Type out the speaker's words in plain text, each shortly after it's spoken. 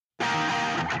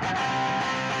Welcome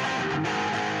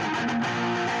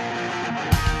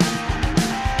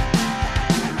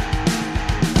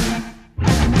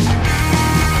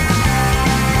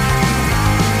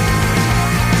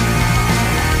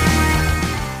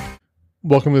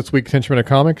to this week's Henchman of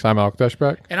Comics. I'm Alex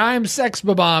Deschbach. And I'm Sex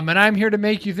Babam, and I'm here to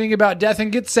make you think about death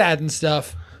and get sad and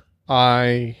stuff.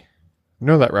 I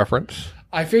know that reference.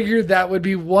 I figured that would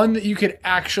be one that you could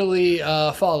actually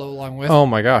follow along with. Oh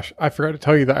my gosh. I forgot to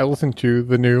tell you that I listened to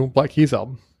the new Black Keys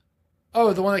album.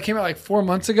 Oh, the one that came out like 4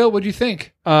 months ago? What'd you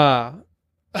think? I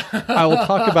will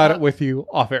talk about it with you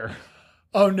off air.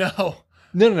 Oh, no.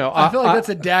 No. I feel like that's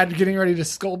a dad getting ready to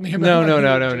scold me about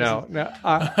No.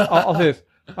 I'll say this.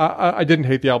 I didn't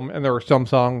hate the album, and there were some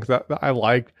songs that I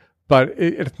liked, but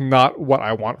it's not what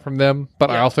I want from them.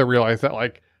 But I also realized that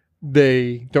like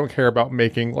they don't care about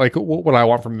making like what I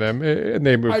want from them, and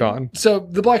they moved on. So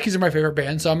the Black Keys are my favorite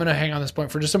band, so I'm going to hang on this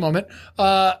point for just a moment.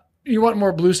 You want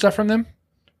more blues stuff from them?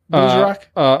 Blues rock?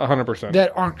 100%.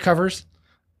 That aren't covers?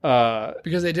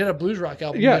 Because they did a blues rock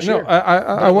album. Yeah, this no, year.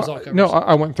 I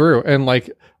went through and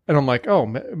I'm like, oh,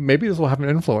 maybe this will have an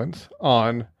influence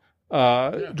on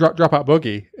Dropout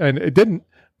Boogie, and it didn't.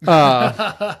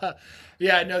 Yeah,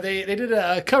 no, they did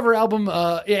a cover album.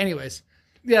 Anyways,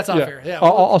 yeah, it's not fair. Yeah,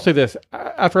 I'll say this: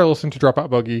 after I listened to Dropout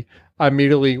Boogie, I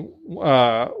immediately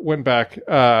went back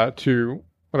to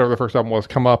whatever the first album was,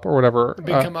 Come Up or whatever.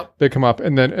 Big Come Up,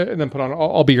 and then put on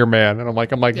I'll Be Your Man, and I'm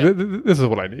like, this is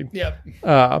what I need.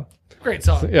 Yeah, great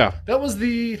song. Yeah, that was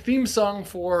the theme song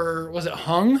for. Was it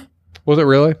Hung? Was it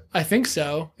really? I think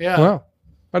so. Yeah. Wow.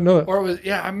 I didn't know that. Or it was,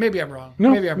 maybe I'm wrong.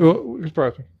 No, maybe I'm wrong.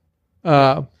 Surprise me.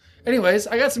 Anyways,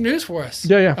 I got some news for us.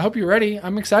 Yeah. I hope you're ready.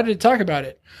 I'm excited to talk about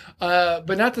it.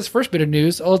 But not this first bit of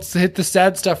news. Let's hit the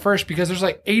sad stuff first because there's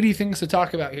like 80 things to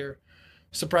talk about here.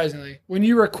 Surprisingly. When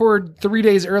you record 3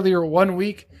 days earlier, 1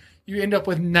 week, you end up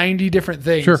with 90 different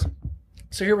things. Sure.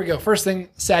 So here we go. First thing,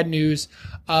 sad news.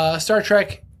 Star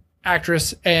Trek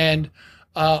actress and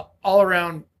all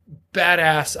around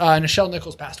badass Nichelle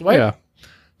Nichols passed away. Yeah.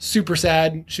 Super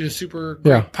sad. She was a super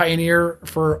great pioneer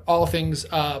for all things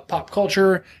pop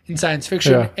culture and science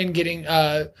fiction and getting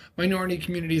minority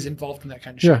communities involved in that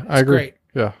kind of shit. Yeah, I agree. Great.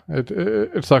 Yeah,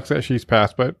 it sucks that she's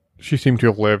passed, but she seemed to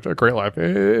have lived a great life,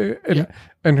 and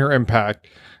her impact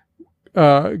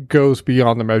goes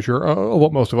beyond the measure of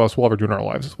what most of us will ever do in our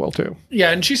lives as well, too.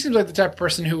 Yeah, and she seems like the type of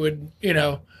person who would,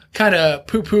 kind of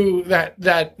poo-poo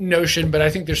that notion, but I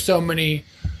think there's so many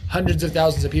hundreds of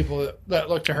thousands of people that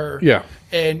look to her. Yeah.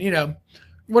 And,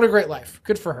 what a great life.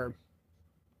 Good for her.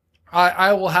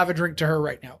 I will have a drink to her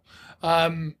right now.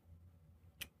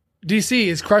 DC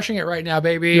is crushing it right now,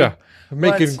 baby. Yeah.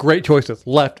 Making great choices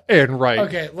left and right.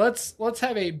 Okay, let's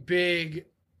have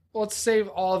let's save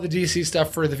all the DC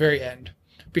stuff for the very end.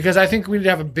 Because I think we need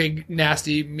to have a big,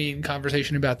 nasty, mean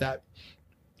conversation about that.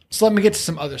 So let me get to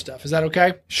some other stuff. Is that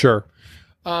okay? Sure.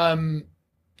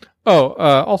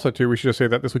 Also, too, we should just say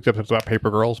that this week's episode is about Paper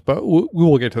Girls, but we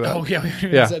will get to that. Oh, yeah, we haven't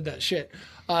even said that shit.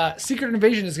 Secret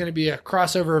Invasion is going to be a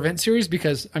crossover event series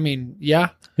because, Yeah.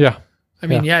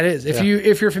 It is.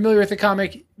 If you're familiar with the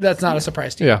comic, that's not a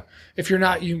surprise to you. Yeah. If you're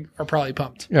not, you are probably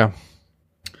pumped. Yeah.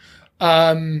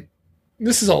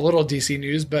 This is a little DC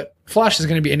news, but Flash is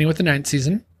going to be ending with the 9th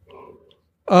season.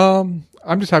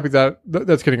 I'm just happy that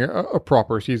that's getting a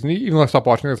proper season. Even though I stopped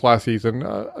watching this last season,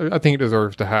 I think it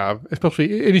deserves to have,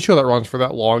 especially any show that runs for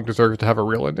that long deserves to have a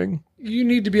real ending. You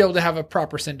need to be able to have a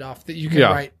proper send-off that you can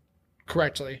write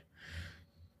correctly.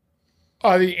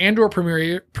 The Andor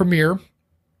premiere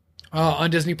on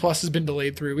Disney Plus has been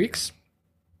delayed 3 weeks.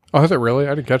 Oh, has it really?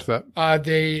 I didn't catch that.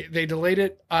 They delayed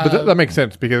it. But that makes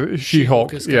sense because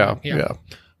She-Hulk. Yeah.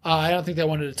 I don't think they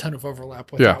wanted a ton of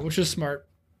overlap with that, which is smart.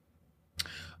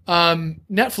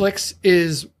 Netflix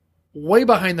is way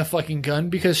behind the fucking gun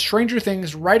because Stranger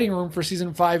Things writing room for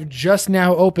season 5 just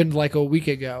now opened like a week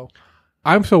ago.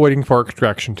 I'm still waiting for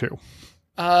Extraction 2.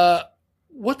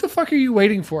 What the fuck are you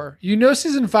waiting for?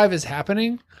 Season 5 is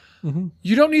happening. Mm-hmm.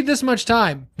 You don't need this much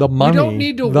time. The money. You don't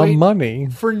need to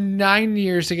wait for 9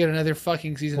 years to get another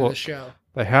fucking season of the show.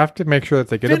 They have to make sure that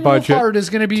they get Finn a budget. Wolfhard is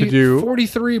going to be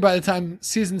 43 by the time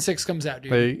season 6 comes out,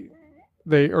 dude.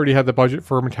 They already had the budget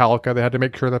for Metallica. They had to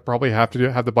make sure that probably have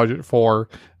to have the budget for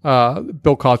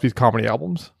Bill Cosby's comedy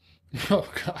albums. Oh,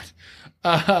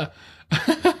 God.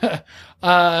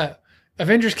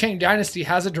 Avengers Kang Dynasty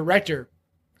has a director.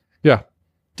 Yeah.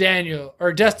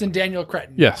 Destin Daniel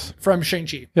Cretton. Yes. From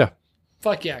Shang-Chi. Yeah.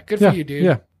 Fuck yeah. Good for you, dude.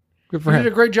 Yeah. Good for him. You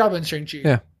did a great job in Shang-Chi.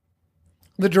 Yeah.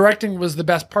 The directing was the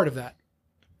best part of that,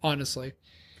 honestly.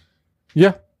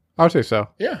 Yeah. I would say so.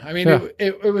 Yeah.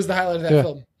 It was the highlight of that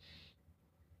film.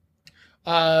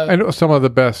 I know some of the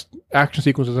best action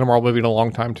sequences in a Marvel movie in a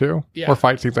long time too. Yeah. Or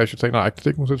fight scenes, I should say, not action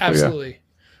sequences. Absolutely.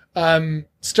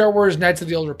 Star Wars Knights of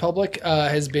the Old Republic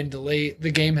has been delayed.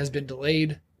 The game has been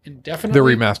delayed indefinitely. The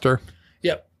remaster.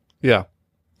 Yep. Yeah.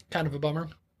 Kind of a bummer.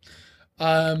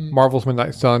 Marvel's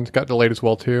Midnight Suns got delayed as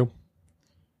well too.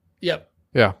 Yep.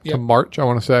 Yeah. Yep. To March, I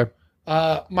want to say.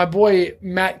 My boy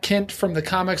Matt Kent from the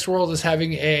comics world is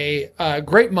having a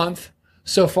great month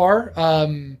so far.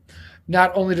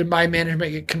 Not only did My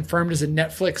Management get confirmed as a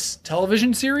Netflix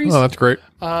television series, Oh, that's great.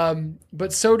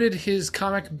 but so did his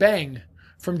comic Bang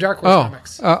from Dark Horse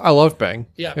Comics. I love Bang.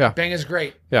 Yeah, Bang is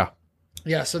great. Yeah.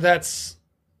 Yeah, so that's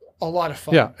a lot of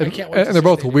fun. Yeah. I And, can't wait. and they're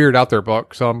both weird out there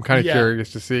books, so I'm kind of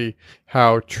curious to see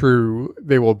how true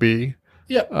they will be.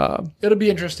 Yep. It'll be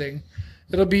interesting.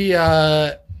 It'll be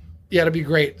it'll be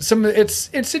great.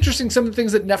 It's interesting some of the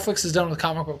things that Netflix has done with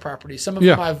comic book properties. Some of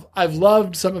them I've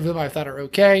loved, some of them I thought are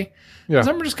okay. Yeah.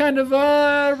 Some are just kind of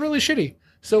really shitty.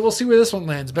 So we'll see where this one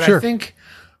lands. But Sure. I think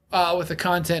with the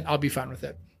content, I'll be fine with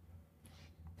it.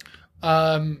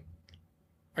 Are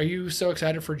you so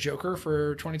excited for Joker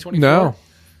for 2024? No.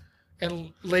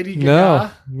 And Lady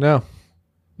Gaga? No.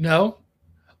 No?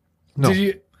 No. Did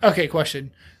you? Okay,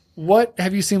 question. What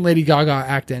have you seen Lady Gaga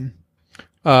act in?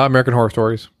 American Horror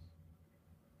Stories.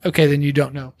 Okay, then you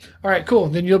don't know. All right, cool.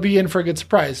 Then you'll be in for a good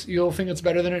surprise. You'll think it's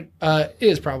better than it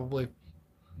is, probably.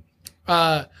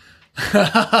 I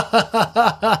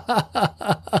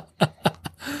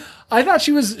thought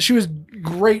she was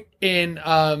great in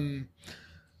House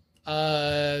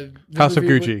of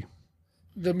Gucci.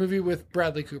 The movie with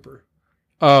Bradley Cooper.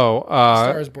 Oh,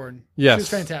 Star is Born. yes. She was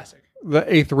fantastic. The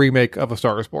 8th remake of A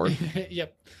Star is Born.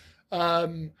 Yep. Are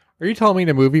you telling me in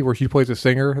a movie where she plays a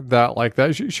singer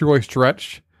that she really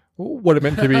stretched what it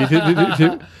meant to be?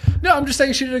 No, I'm just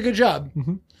saying she did a good job.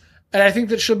 Mm-hmm. And I think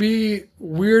that she'll be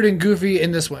weird and goofy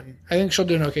in this one. I think she'll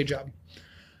do an okay job.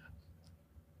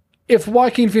 If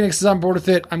Joaquin Phoenix is on board with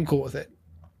it, I'm cool with it.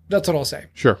 That's what I'll say.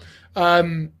 Sure.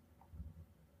 Chloe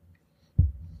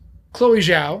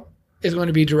Zhao is going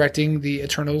to be directing the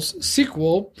Eternals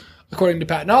sequel, according to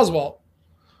Patton Oswalt.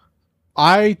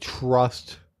 I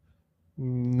trust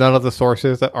none of the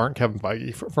sources that aren't Kevin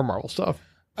Feige for Marvel stuff.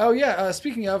 Oh, yeah.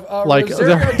 Speaking of, Like,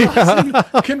 Rosario Dawson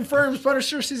confirms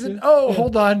Punisher season. Oh,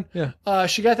 hold on. Yeah.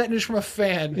 She got that news from a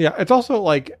fan. Yeah, it's also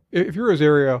like, if you're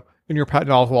Rosario and you're Patton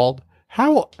Oswalt,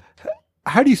 how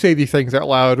do you say these things out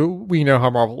loud? We know how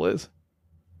Marvel is.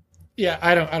 Yeah,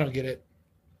 I don't get it.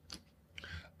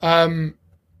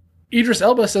 Idris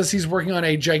Elba says he's working on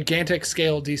a gigantic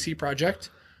scale DC project.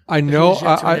 I know. he's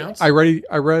yet to announce. I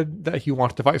read that he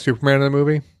wants to fight Superman in the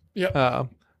movie. Yep.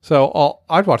 So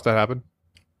I'd watch that happen.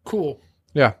 Cool.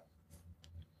 Yeah.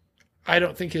 I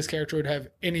don't think his character would have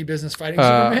any business fighting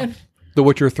Superman. The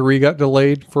Witcher 3 got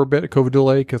delayed for a bit, COVID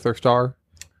delay, because their star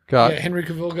got... Yeah, Henry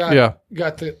Cavill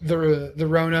got the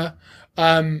Rona.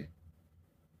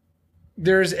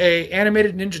 There's a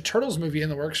animated Ninja Turtles movie in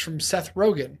the works from Seth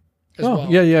Rogen as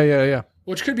well. Yeah.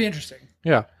 Which could be interesting.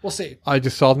 Yeah. We'll see. I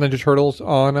just saw Ninja Turtles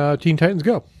on Teen Titans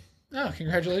Go. Oh,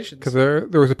 congratulations. Because there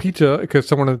was a pizza, because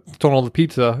someone had stolen all the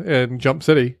pizza in Jump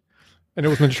City, and it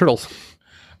was Ninja Turtles.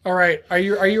 All right. Are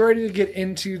you ready to get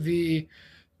into the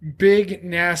big,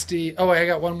 nasty... Oh, I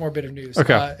got one more bit of news.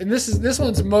 Okay. And this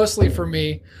one's mostly for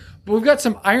me, but we've got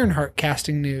some Ironheart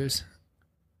casting news.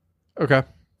 Okay.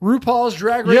 RuPaul's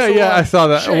Drag Race. Yeah, I saw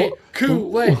that. Shea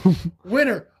Coulee,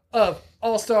 winner of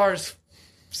All Stars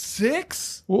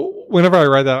 6. Whenever I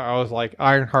read that, I was like,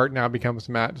 Ironheart now becomes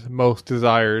Matt's most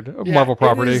desired Marvel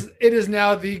property. It is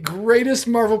now the greatest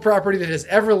Marvel property that has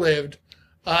ever lived.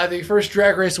 The first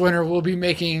Drag Race winner will be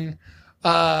making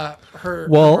her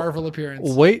Marvel appearance.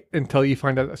 Wait until you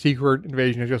find out that Secret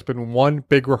Invasion has just been one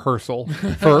big rehearsal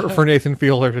for Nathan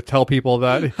Fielder to tell people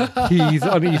that he's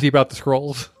uneasy about the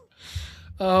Skrulls.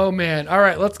 Oh, man. All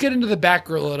right, let's get into the back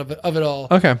grill of it all.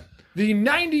 Okay. The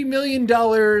 $90 million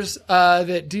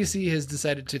that DC has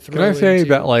decided to throw Can I say into...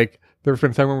 that, like, there's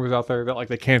been some rumors out there that, like,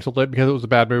 they canceled it because it was a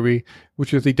bad movie,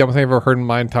 which is the dumbest thing I've ever heard in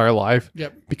my entire life.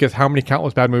 Yep. Because how many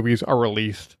countless bad movies are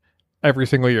released every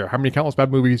single year? How many countless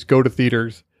bad movies go to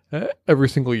theaters every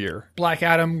single year? Black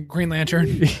Adam, Green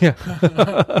Lantern. Yeah.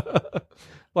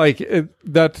 Like,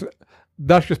 that's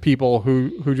just people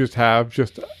who just have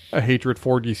just a hatred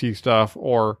for DC stuff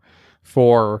or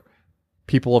for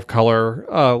people of color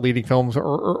leading films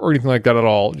or anything like that at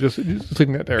all. Just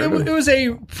leaving that there. It was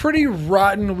a pretty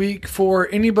rotten week for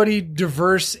anybody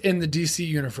diverse in the DC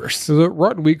universe. It was a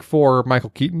rotten week for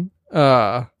Michael Keaton.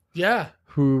 Yeah.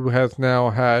 Who has now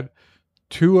had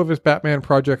 2 of his Batman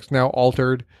projects now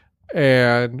altered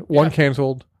and one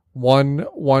canceled.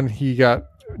 One he got,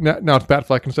 now it's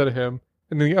Batfleck instead of him.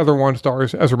 and then the other one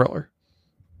stars Ezra Miller.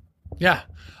 Yeah.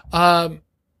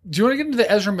 Do you want to get into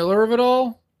the Ezra Miller of it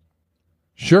all?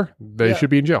 Sure, they should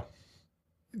be in jail.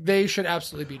 They should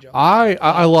absolutely be in jail.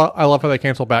 I love how they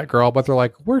cancel Batgirl, but they're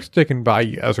like, we're sticking by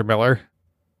you, Ezra Miller.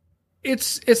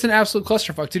 It's an absolute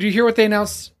clusterfuck. Did you hear what they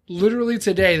announced literally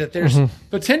today? That there's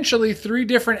potentially 3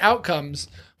 different outcomes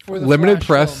for the limited Flash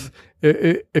press.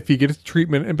 film. If he gets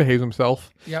treatment and behaves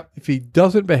himself. Yep. If he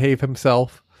doesn't behave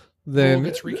himself, then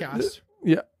gets recast.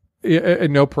 Yeah,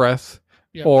 and no press.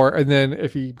 Yep. And then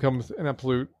if he becomes an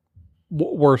absolute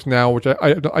worse now, which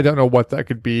I don't know what that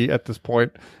could be at this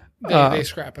point. They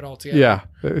scrap it all together. Yeah.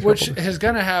 Which is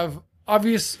going to have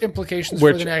obvious implications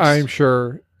Which for the next. I'm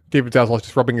sure David Zaslav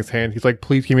just rubbing his hand. He's like,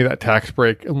 please give me that tax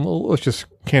break and let's just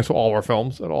cancel all our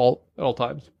films at all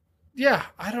times. Yeah,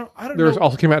 I don't know. There's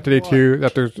also came out today too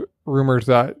that there's rumors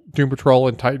that Doom Patrol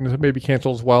and Titans may be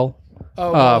canceled as well.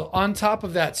 Oh, well, on top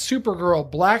of that, Supergirl,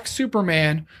 Black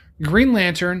Superman, Green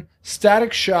Lantern,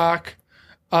 Static Shock,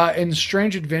 and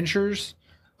Strange Adventures.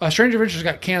 Strange Adventures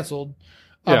got canceled.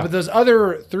 But those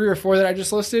other 3 or 4 that I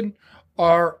just listed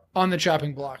are on the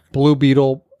chopping block. Blue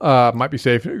Beetle might be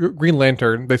safe. Green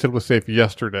Lantern, they said was safe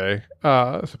yesterday,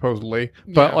 supposedly.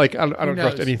 But I don't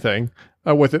trust anything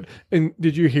with it. And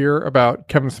did you hear about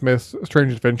Kevin Smith's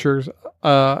Strange Adventures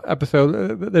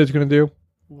episode that he's going to do?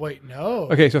 Wait, no.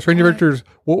 Okay, so Strange Adventures,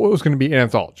 what was going to be an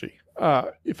anthology,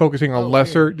 focusing on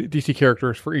lesser DC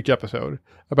characters for each episode,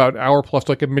 about an hour plus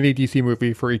like a mini DC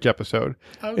movie for each episode.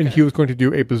 Okay. And he was going to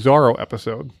do a Bizarro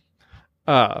episode.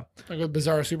 Like a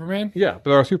Bizarro Superman? Yeah,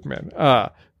 Bizarro Superman.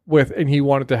 And he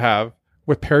wanted to have,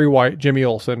 with Perry White, Jimmy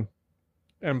Olsen,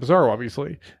 and Bizarro,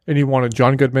 obviously. And he wanted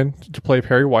John Goodman to play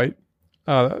Perry White.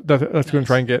 That's nice. Going to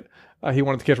try and get. He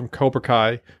wanted to get from Cobra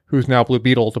Kai, who's now Blue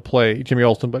Beetle, to play Jimmy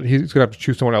Olsen, but he's going to have to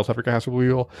choose someone else after Castle Blue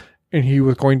Beetle. And he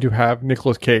was going to have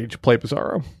Nicolas Cage play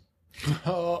Bizarro.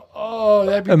 Oh,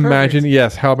 that'd be Imagine, perfect.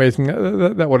 yes, how amazing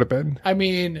that would have been. I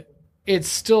mean, it's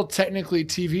still technically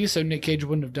TV, so Nick Cage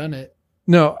wouldn't have done it.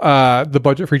 No, the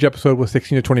budget for each episode was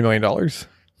 $16 to $20 million.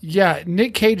 Yeah,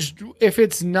 Nick Cage, if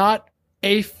it's not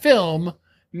a film,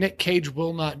 Nick Cage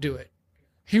will not do it.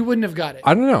 He wouldn't have got it.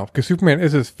 I don't know, because Superman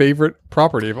is his favorite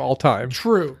property of all time.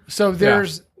 True. So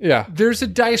there's a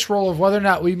dice roll of whether or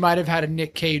not we might have had a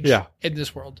Nick Cage in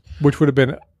this world. Which would have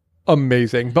been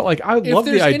amazing. But I love the idea. If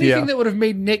there's anything that would have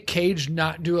made Nick Cage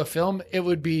not do a film, it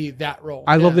would be that role.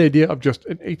 I love the idea of just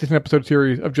an 8 to 10 episode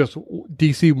series of just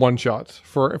DC one-shots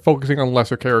for focusing on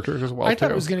lesser characters as well. I thought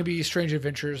it was going to be Strange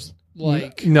Adventures,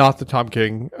 not the Tom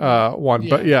King one,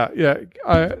 but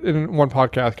in one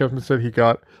podcast, Kevin Smith said he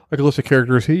got a list of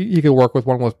characters he could work with.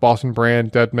 One was Boston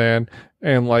Brand, Deadman,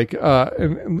 and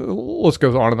and the list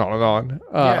goes on and on and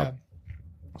on.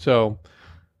 So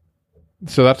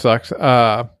that sucks.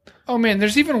 Oh man,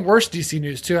 there's even worse DC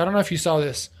news too. I don't know if you saw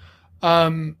this.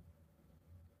 Ben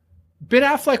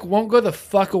Affleck won't go the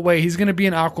fuck away. He's going to be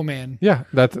an Aquaman. Yeah,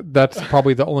 that's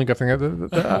probably the only good thing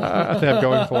that they have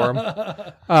going for him.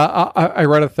 I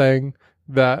read a thing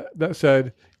that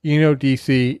said,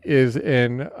 DC is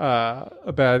in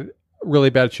really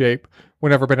bad shape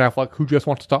whenever Ben Affleck, who just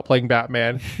wants to stop playing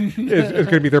Batman, is going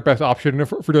to be their best option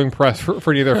for doing press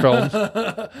for any of their films.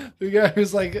 The guy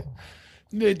who's like,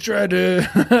 they try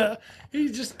to,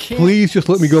 he just can't. Please just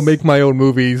let me go make my own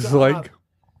movies. Stop.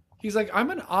 He's like, I'm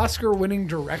an Oscar-winning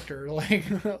director.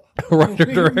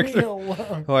 Director.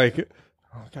 Like,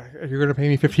 oh God, you're going to pay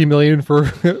me $15 million for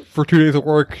 2 days of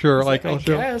work? Sure. I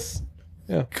guess.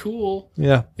 Yeah. Cool.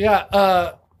 Yeah.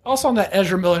 Yeah. Also on that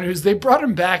Ezra Miller news, they brought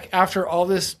him back after all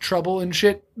this trouble and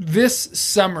shit this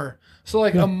summer. So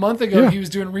a month ago, he was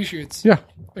doing reshoots. Yeah.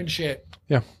 And shit.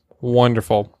 Yeah.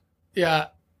 Wonderful. Yeah.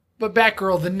 But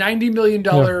Batgirl, the $90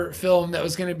 million film that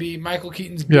was going to be Michael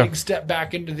Keaton's big step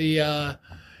back into the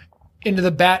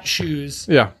Bat shoes.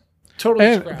 Yeah. Totally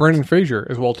and scrapped. Brendan Fraser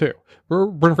as well, too.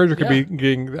 Brendan Fraser could be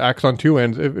getting the axe on 2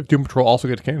 ends if Doom Patrol also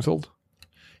gets canceled.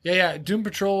 Yeah. Doom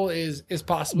Patrol is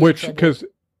possibly Which, because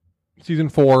season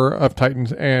 4 of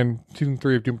Titans and season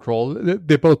 3 of Doom Patrol,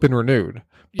 they've both been renewed.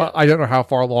 But I don't know how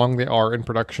far along they are in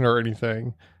production or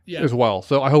anything as well.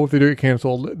 So I hope if they do get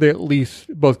canceled, they at least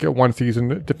both get one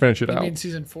season to finish it out. I mean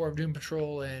season 4 of Doom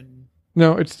Patrol and...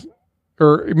 No,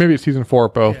 maybe it's season 4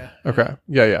 of both. Yeah. Okay.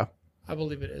 Yeah. I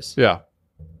believe it is. Yeah.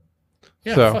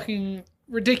 Yeah, fucking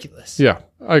ridiculous. Yeah,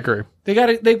 I agree. They've got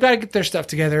to get their stuff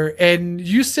together. And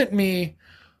you sent me,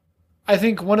 I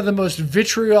think, one of the most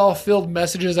vitriol-filled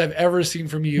messages I've ever seen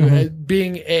from you, as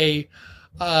being a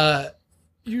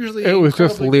usually it was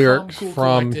just lyrics cool,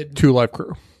 from Two Live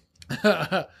Crew.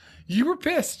 You were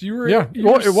pissed. You were it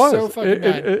was so fucking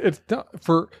mad. It's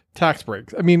for tax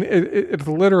breaks. I mean, it's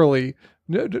literally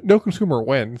no consumer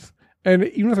wins. And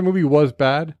even if the movie was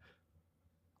bad,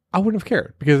 I wouldn't have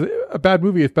cared because a bad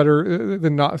movie is better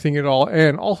than not seeing it at all.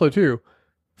 And also, too,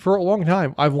 for a long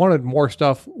time, I've wanted more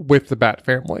stuff with the Bat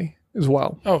family as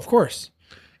well. Oh, of course.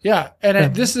 Yeah.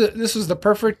 And this was the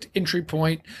perfect entry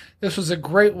point. This was a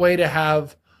great way to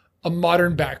have a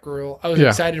modern Batgirl. I was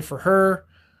excited for her.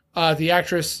 The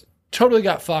actress totally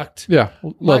got fucked. Yeah.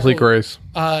 Leslie Grace.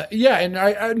 Yeah. And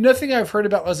I nothing I've heard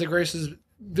about Leslie Grace is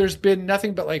there's been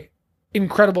nothing but like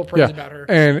incredible praise about her.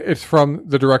 And it's from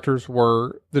the directors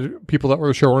were the people that were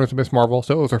the showrunners of Miss Marvel.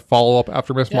 So it was their follow-up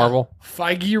after Miss Marvel.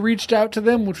 Feige reached out to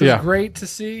them, which was great to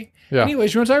see. Yeah.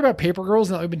 Anyways, you want to talk about Paper Girls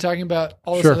now that we've been talking about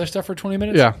all this other stuff for 20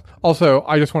 minutes? Yeah. Also,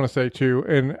 I just want to say, too,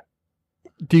 in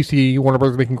DC, Warner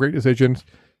Bros. Making great decisions.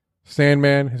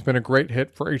 Sandman has been a great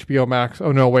hit for HBO Max.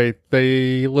 Oh, no, wait.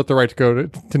 They let the rights go to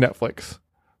Netflix.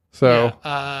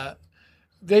 So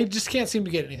they just can't seem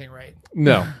to get anything right.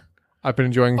 No. I've been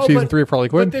enjoying season 3 of Harley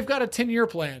Quinn. But they've got a 10-year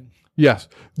plan. Yes,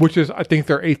 which is, I think,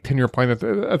 their 8th 10-year plan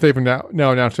that they've now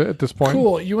announced at this point.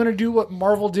 Cool. You want to do what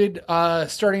Marvel did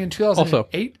starting in 2008? Also,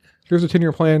 here's a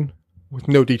 10-year plan with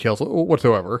no details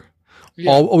whatsoever.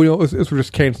 Yeah. All we know is we're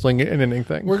just canceling it and ending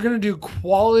things. We're going to do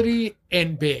quality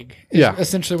and big. Is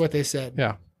essentially what they said.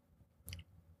 Yeah.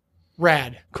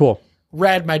 Rad. Cool.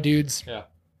 Rad, my dudes. Yeah.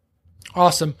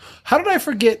 Awesome. How did I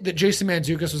forget that Jason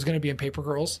Mantzoukas was going to be in Paper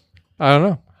Girls? I don't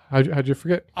know. How'd you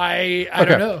forget? I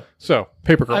don't know. So,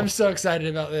 Paper Girls. I'm so excited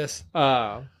about this.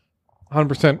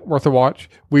 100% worth a watch.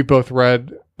 We both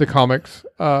read the comics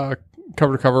cover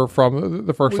to cover from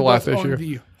the first to last issue.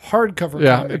 The hardcover comics.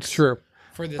 Yeah, it's true.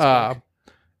 For this book.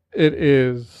 It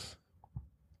is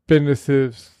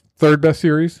Bendis' third best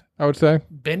series, I would say.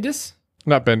 Bendis?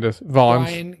 Not Bendis. Vaughn's.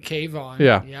 Brian K. Vaughan.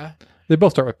 Yeah. They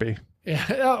both start with B. Yeah.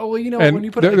 Oh, well, you know, and when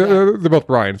you put it like they're both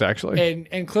Brian's, actually.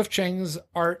 And Cliff Chang's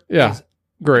art is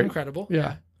great. Incredible.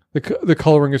 Yeah. The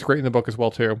coloring is great in the book as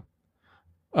well, too.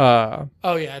 Oh,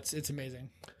 yeah. It's amazing.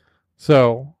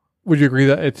 So, would you agree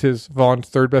that it's his Vaughn's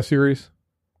third best series?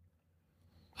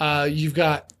 You've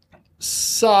got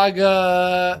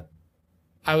Saga.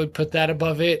 I would put that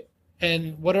above it.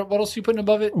 And what else are you putting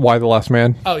above it? Y the Last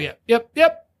Man. Oh, yeah. Yep.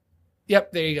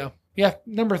 There you go. Yeah,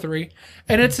 number 3.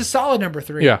 And it's a solid number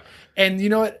 3. Yeah. And you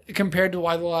know what? Compared to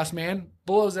Y the Last Man,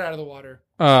 blows it out of the water.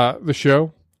 The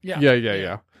show?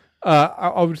 Yeah.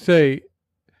 I would say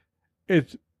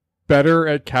it's better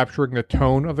at capturing the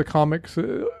tone of the comics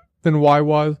than Y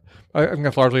was. I think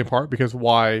that's largely in part because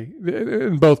Y,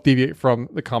 and both deviate from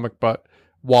the comic, but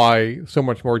Y so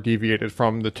much more deviated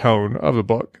from the tone of the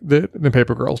book than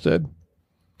Paper Girls did.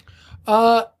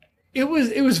 It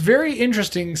was very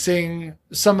interesting seeing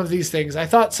some of these things. I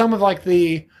thought some of like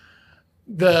the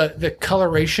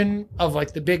coloration of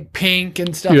like the big pink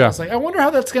and stuff. I was like, I wonder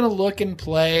how that's going to look and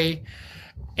play.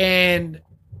 And,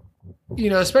 you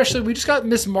know, especially we just got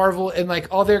Miss Marvel and like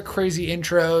all their crazy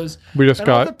intros.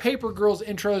 All the Paper Girls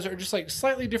intros are just like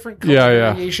slightly different color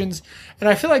variations. And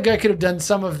I feel like I could have done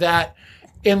some of that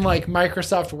in like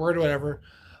Microsoft Word or whatever.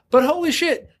 But holy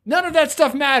shit, none of that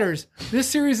stuff matters. This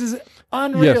series is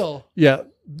unreal. Yes. Yeah.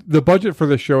 The budget for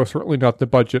this show is certainly not the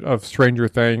budget of Stranger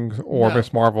Things or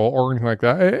Miss Marvel or anything like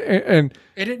that. And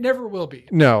it never will be.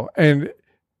 No. And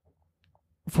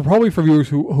for viewers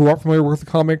who aren't familiar with the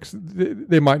comics,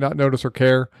 they might not notice or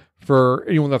care. For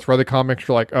anyone that's read the comics,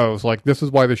 you're like, oh, it's like this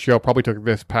is why the show probably took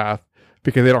this path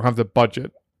because they don't have the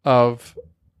budget of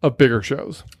bigger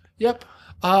shows. Yep.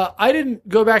 I didn't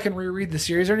go back and reread the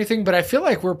series or anything, but I feel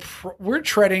like we're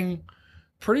treading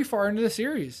pretty far into the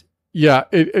series. Yeah,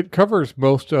 it covers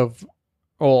most of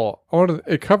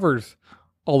it covers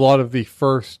a lot of the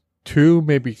first 2,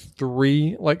 maybe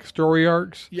 3 like story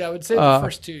arcs. Yeah, I would say the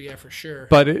first 2, yeah, for sure.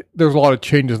 But there's a lot of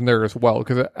changes in there as well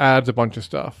because it adds a bunch of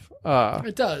stuff.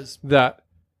 It does.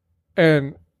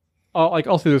 And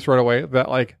I'll say this right away that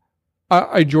like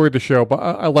I enjoyed the show, but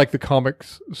I like the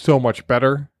comics so much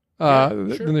better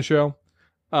than the show,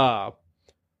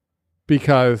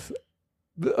 because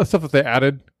the stuff that they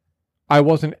added, I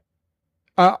wasn't.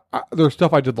 There's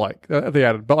stuff I did like that they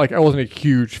added, but like I wasn't a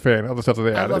huge fan of the stuff that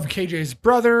they added. I love KJ's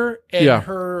brother and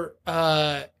her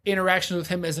interactions with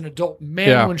him as an adult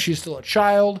man when she's still a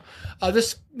child.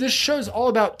 This show's all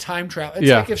about time travel. It's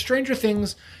like if Stranger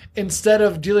Things, instead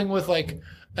of dealing with like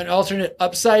an alternate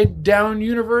upside down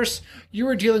universe, you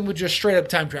were dealing with just straight up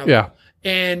time travel. Yeah.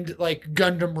 And like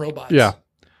Gundam robots. Yeah.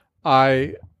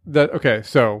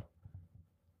 So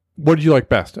what did you like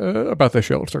best about this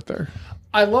show? Let's start there.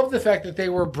 I love the fact that they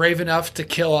were brave enough to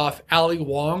kill off Ali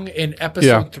Wong in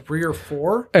episode 3 or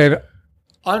 4. And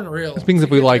unreal. Things that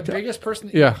we liked. The biggest person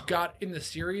that you got in the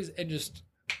series and just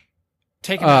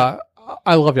take him out.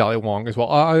 I loved Ali Wong as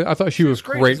well. I thought she was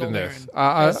great as in old this.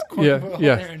 Aaron.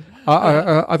 Aaron.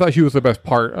 I thought she was the best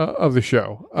part of the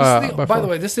show. By the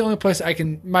way, this is the only place I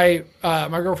can. My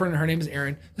girlfriend, her name is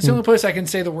Erin. This is the only place I can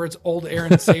say the words "old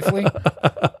Aaron" safely.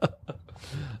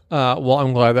 Well,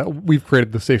 I'm glad that we've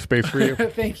created the safe space for you.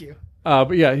 Thank you.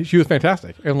 But yeah, she was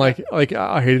fantastic, and like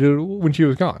I hated it when she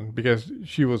was gone because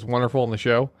she was wonderful in the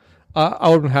show. I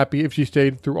would have been happy if she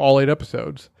stayed through all 8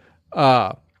 episodes.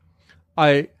 I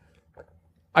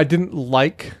didn't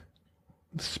like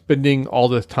spending all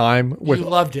this time with You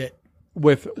loved it.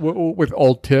 with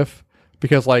old Tiff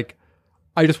because like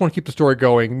I just want to keep the story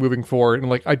going, moving forward, and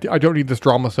like I don't need this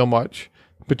drama so much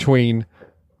between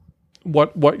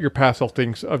what your past self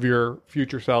thinks of your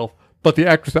future self. But the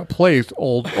actress that plays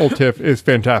old Tiff is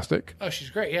fantastic. Oh, she's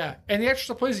great, yeah. And the actress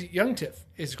that plays young Tiff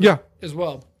is great as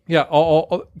well. Yeah,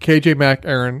 all KJ, Mac,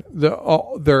 Aaron,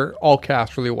 they're all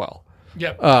cast really well.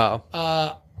 Yep.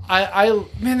 I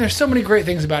man, there's so many great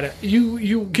things about it.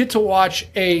 You get to watch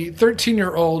a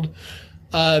 13-year-old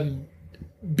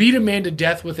beat a man to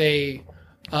death with a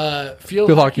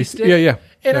field hockey stick. Yeah.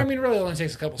 And yeah. I mean, really only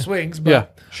takes a couple swings. But, yeah,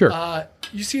 sure.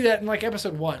 You see that in like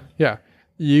episode 1. Yeah.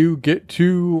 You get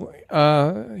to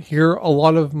hear a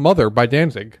lot of Mother by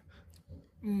Danzig.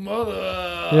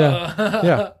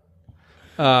 Mother.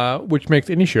 Yeah. Which makes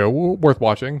any show worth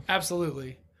watching.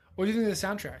 Absolutely. What do you think of the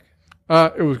soundtrack?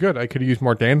 It was good. I could have used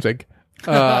more Danzig.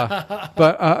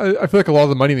 But I feel like a lot of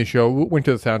the money in the show went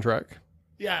to the soundtrack.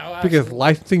 Yeah, because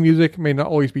licensing music may not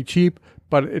always be cheap,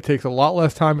 but it takes a lot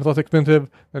less time, it's less expensive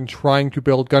than trying to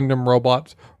build Gundam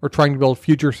robots or trying to build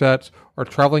future sets or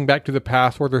traveling back to the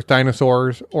past where there's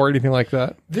dinosaurs or anything like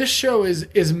that. This show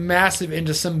is massive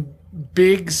into some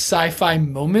big sci-fi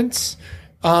moments.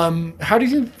 How do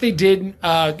you think they did,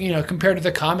 compared to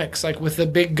the comics, like with the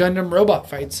big Gundam robot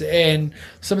fights and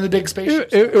some of the big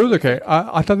spaceships? It was okay.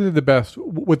 I thought they did the best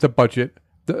with the budget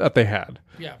that they had.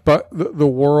 Yeah. But the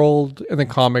world in the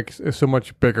comics is so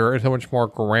much bigger and so much more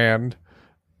grand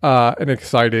and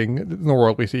exciting than the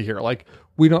world we see here. Like,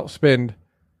 we don't spend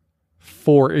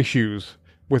 4 issues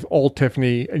with old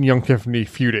Tiffany and young Tiffany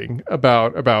feuding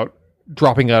about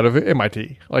dropping out of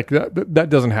MIT. Like, that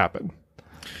doesn't happen.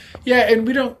 Yeah, and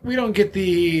we don't get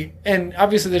and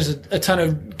obviously there's a ton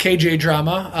of KJ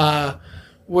drama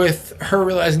with her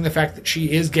realizing the fact that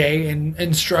she is gay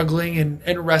and struggling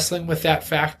and wrestling with that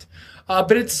fact.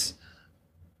 But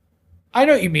I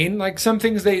know what you mean. Like, some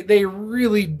things they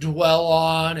really dwell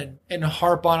on and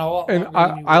harp on a lot. And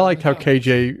I liked how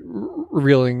KJ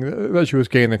revealing that she was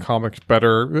gay in the comics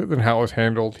better than how it was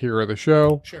handled here in the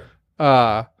show. Sure.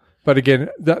 But again,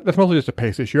 that's mostly just a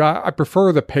pace issue. I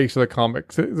prefer the pace of the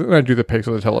comics than I do the pace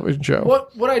of the television show.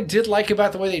 What I did like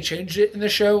about the way they changed it in the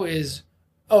show is,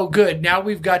 oh, good. Now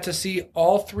we've got to see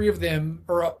all 3 of them,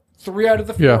 or 3 out of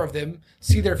the 4 of them,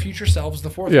 see their future selves. The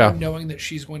 4th one knowing that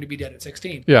she's going to be dead at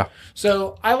 16. Yeah.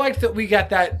 So I liked that we got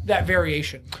that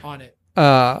variation on it.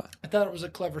 I thought it was a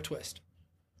clever twist.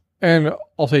 And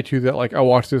I'll say too that like I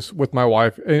watched this with my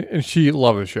wife, and she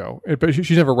loved the show, but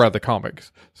she's never read the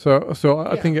comics, so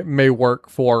I think it may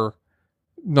work for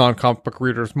non-comic book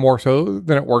readers more so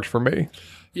than it works for me.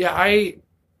 Yeah,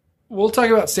 we'll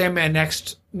talk about Sandman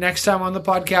next time on the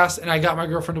podcast, and I got my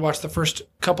girlfriend to watch the first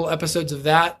couple episodes of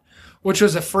that, which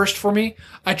was a first for me.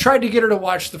 I tried to get her to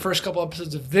watch the first couple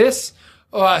episodes of this,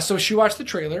 so she watched the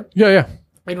trailer. Yeah.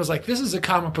 And was like, this is a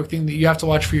comic book thing that you have to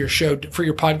watch for your show, for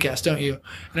your podcast, don't you?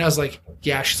 And I was like,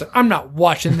 yeah. She's like, I'm not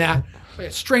watching that.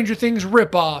 Stranger Things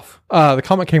ripoff. The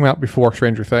comic came out before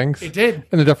Stranger Things. It did.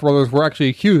 And the Duffer Brothers were actually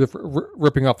accused of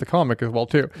ripping off the comic as well,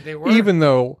 too. They were. Even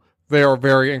though they are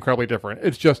very incredibly different.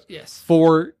 It's just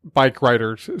 4 bike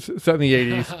riders set in the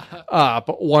 80s,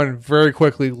 but one very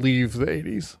quickly leaves the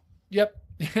 80s. Yep.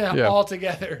 Yeah, all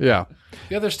together. Yeah.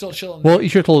 The other's still chilling. Well, you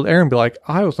should have told Aaron, be like,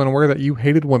 I was unaware that you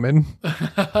hated women.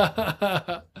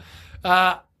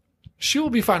 She will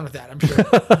be fine with that, I'm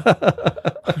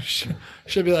sure.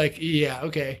 She'll be like, yeah,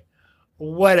 okay.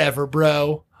 Whatever,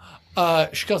 bro.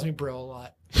 She calls me bro a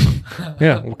lot.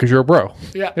 Yeah, because you're a bro.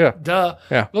 Yeah. Duh.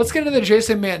 Yeah. Let's get into the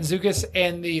Jason Mantzoukas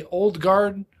and the old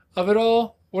guard of it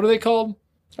all. What are they called?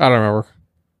 I don't remember.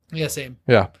 Yeah, same.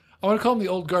 Yeah. I want to call them the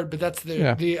old guard, but that's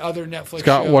the other Netflix it's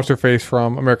got show. What's her face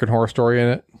from American Horror Story in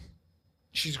it.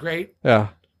 She's great. Yeah.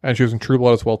 And she was in True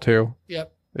Blood as well, too.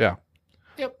 Yep. Yeah.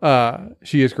 Yep.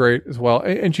 She is great as well.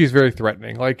 And she's very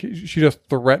threatening. Like, she just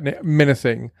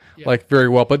menacing, like, very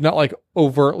well, but not like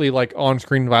overtly, like,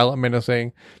 on-screen violent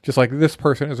menacing. Just like, this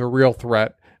person is a real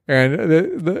threat,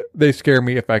 and they scare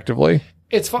me effectively.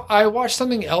 It's fun. I watched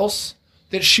something else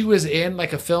that she was in,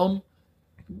 like a film,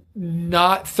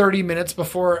 not 30 minutes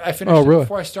before I finished Oh, really?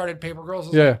 before I started Paper Girls. I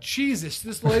was Yeah. like, Jesus,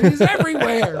 this lady's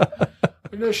everywhere.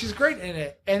 But no, she's great in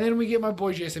it. And then we get my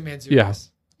boy Jason Mantzoukas.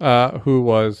 Yeah. Who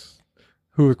was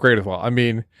great as well. I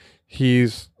mean,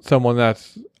 he's someone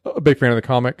that's a big fan of the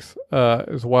comics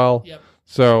as well. Yep.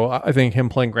 So I think him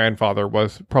playing Grandfather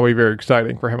was probably very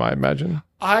exciting for him, I imagine.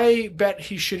 I bet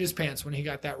he shit his pants when he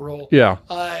got that role. Yeah.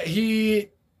 He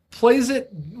plays it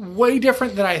way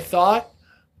different than I thought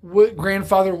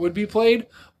Grandfather would be played.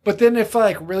 But then if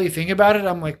I really think about it,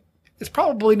 I'm like, it's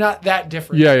probably not that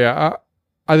different. Yeah.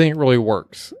 I think it really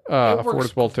works, It for works what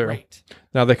it's well too. great.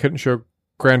 Now they couldn't show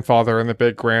Grandfather in the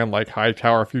big grand High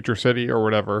Tower Future City or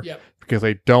whatever Yep. because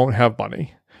they don't have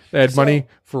money. They had So- money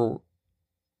for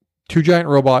 2 giant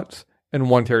robots and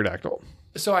 1 pterodactyl.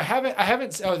 So I haven't.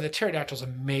 Oh, the pterodactyl's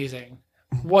amazing.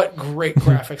 What great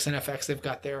graphics and effects they've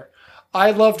got there.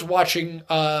 I loved watching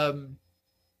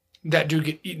that dude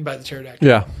get eaten by the pterodactyl.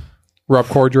 Yeah. Rob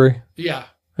Corddry. Yeah.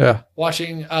 Yeah.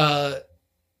 Watching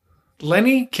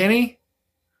Kenny,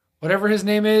 whatever his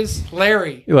name is,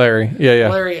 Larry. Yeah.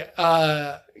 Larry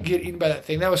get eaten by that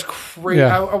thing. That was crazy.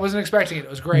 Yeah. I wasn't expecting it. It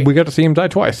was great. We got to see him die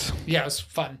twice. Yeah, it was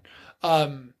fun.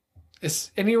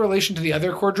 Is any relation to the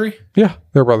other Corddry? Yeah.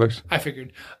 They're brothers. I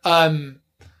figured.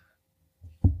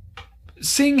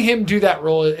 Seeing him do that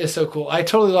role is so cool. I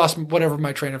totally lost whatever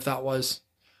my train of thought was,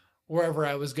 wherever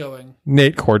I was going.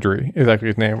 Nate Corddry is actually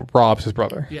his name. Rob's his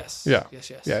brother. Yes. Yeah.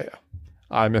 Yes. Yeah.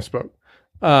 I misspoke.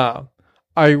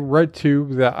 I read too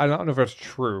that I don't know if it's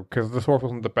true because the source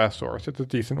wasn't the best source. It's a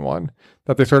decent one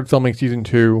that they started filming season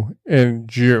 2 in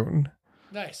June,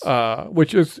 Nice.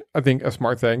 which is I think a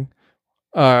smart thing.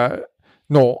 No,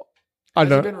 I Has it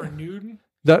don't. been renewed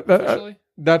That officially?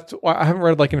 that's I haven't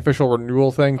read an official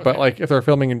renewal thing, but Okay. if they're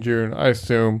filming in June, I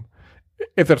assume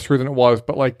if that's true, then it was.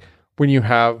 But when you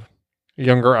have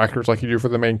younger actors like you do for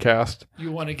the main cast,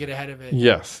 You want to get ahead of it.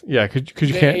 yes, yeah, because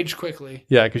you They can't. age quickly.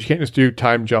 Yeah, because you can't just do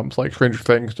time jumps like Stranger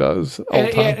Things does all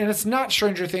the time. And it's not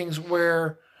Stranger Things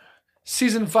where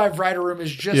season 5 writer room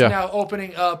is just Yeah. now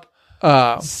opening up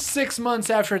 6 months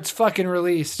after it's fucking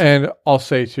released. And I'll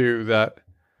say too that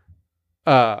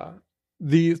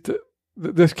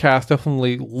this cast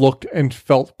definitely looked and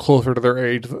felt closer to their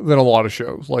age than a lot of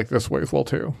shows like this way as well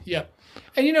too. Yep.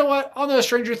 And you know what? All those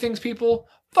Stranger Things people,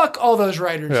 fuck all those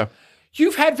writers. Yeah.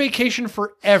 You've had vacation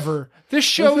forever. This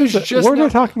show This is is- just we're now,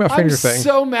 not talking about Stranger I'm Things.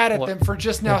 so mad at What? them for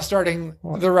just now starting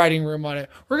the writing room on it.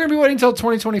 We're going to be waiting until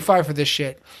 2025 for this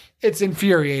shit. It's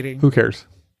infuriating. Who cares?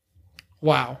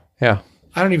 Wow. Yeah.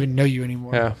 I don't even know you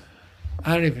anymore. Yeah.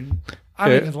 I don't even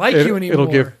like you anymore. It'll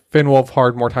give Finn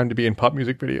Wolfhard more time to be in pop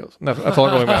music videos. That's all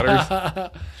that really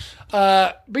matters.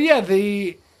 But yeah,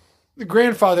 the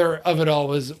grandfather of it all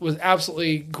was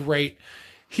absolutely great.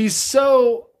 He's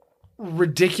so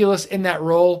ridiculous in that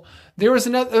role. There was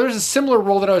a similar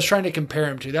role that I was trying to compare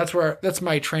him to. That's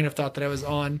my train of thought that I was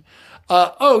on.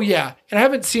 And I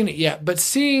haven't seen it yet, but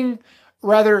hearing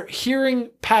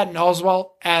Patton Oswalt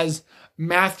as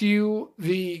Matthew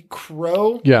the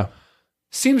Crow Yeah.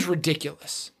 seems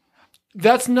ridiculous.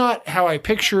 That's not how I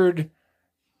pictured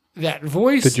that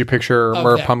voice. Did you picture Of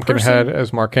Murph that Pumpkinhead person?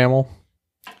 as Mark Hamill?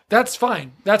 That's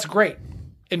fine. That's great.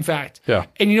 In fact. Yeah.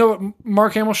 And you know what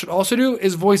Mark Hamill should also do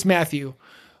is voice Matthew.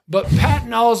 But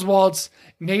Patton Oswalt's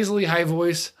nasally high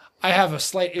voice, I have a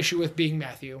slight issue with being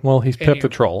Matthew. Well, he's Pip Anyway. the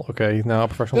Troll. Okay, he's now a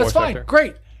professional That's voice fine. actor.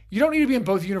 Great. You don't need to be in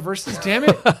both universes, damn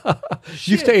it.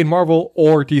 You stay in Marvel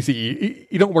or DCE.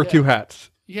 You don't wear 2 hats.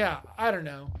 Yeah, I don't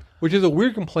know. Which is a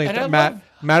weird complaint And that I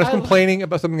Matt love- is complaining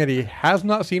about something that he has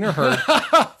not seen or heard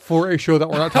for a show that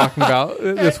we're not talking about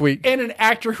this week. And an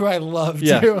actor who I love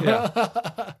Yeah, too.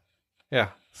 yeah. Yeah.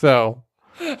 So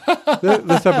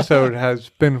this episode has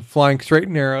been flying straight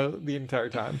and narrow the entire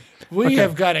time. We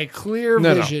have got a clear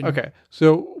vision. No. Okay.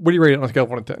 So what do you rate it on a scale of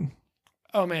 1 to 10?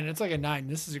 Oh man, it's like a 9.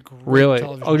 This is a great Really?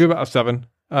 television I'll give it a 7.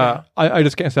 I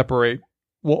just can't separate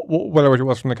whatever it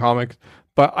was from the comics,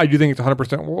 but I do think it's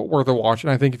 100% worth a watch.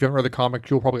 And I think if you haven't read the comics,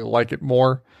 you'll probably like it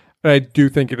more. And I do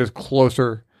think it is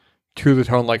closer to the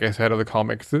tone, like I said, of the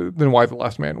comics than Why the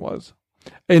Last Man was.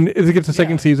 And if it gets a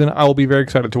second season, I will be very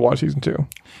excited to watch season 2.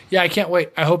 Yeah, I can't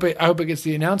wait. I hope it gets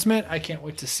the announcement. I can't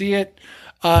wait to see it.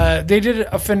 They did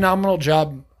a phenomenal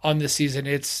job on this season.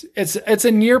 It's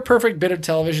a near perfect bit of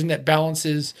television that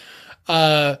balances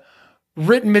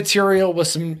written material with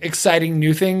some exciting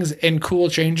new things and cool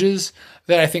changes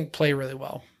that I think play really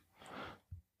well.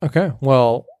 Okay.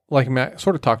 Well, like Matt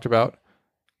sort of talked about,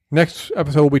 next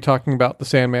episode we'll be talking about The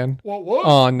Sandman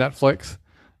on Netflix.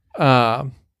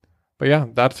 But yeah,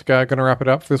 that's going to wrap it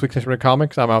up for this week's Session of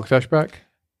Comics. I'm Alex Eschbach.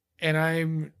 And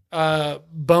I'm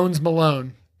Bones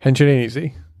Malone. Henshin ain't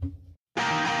easy.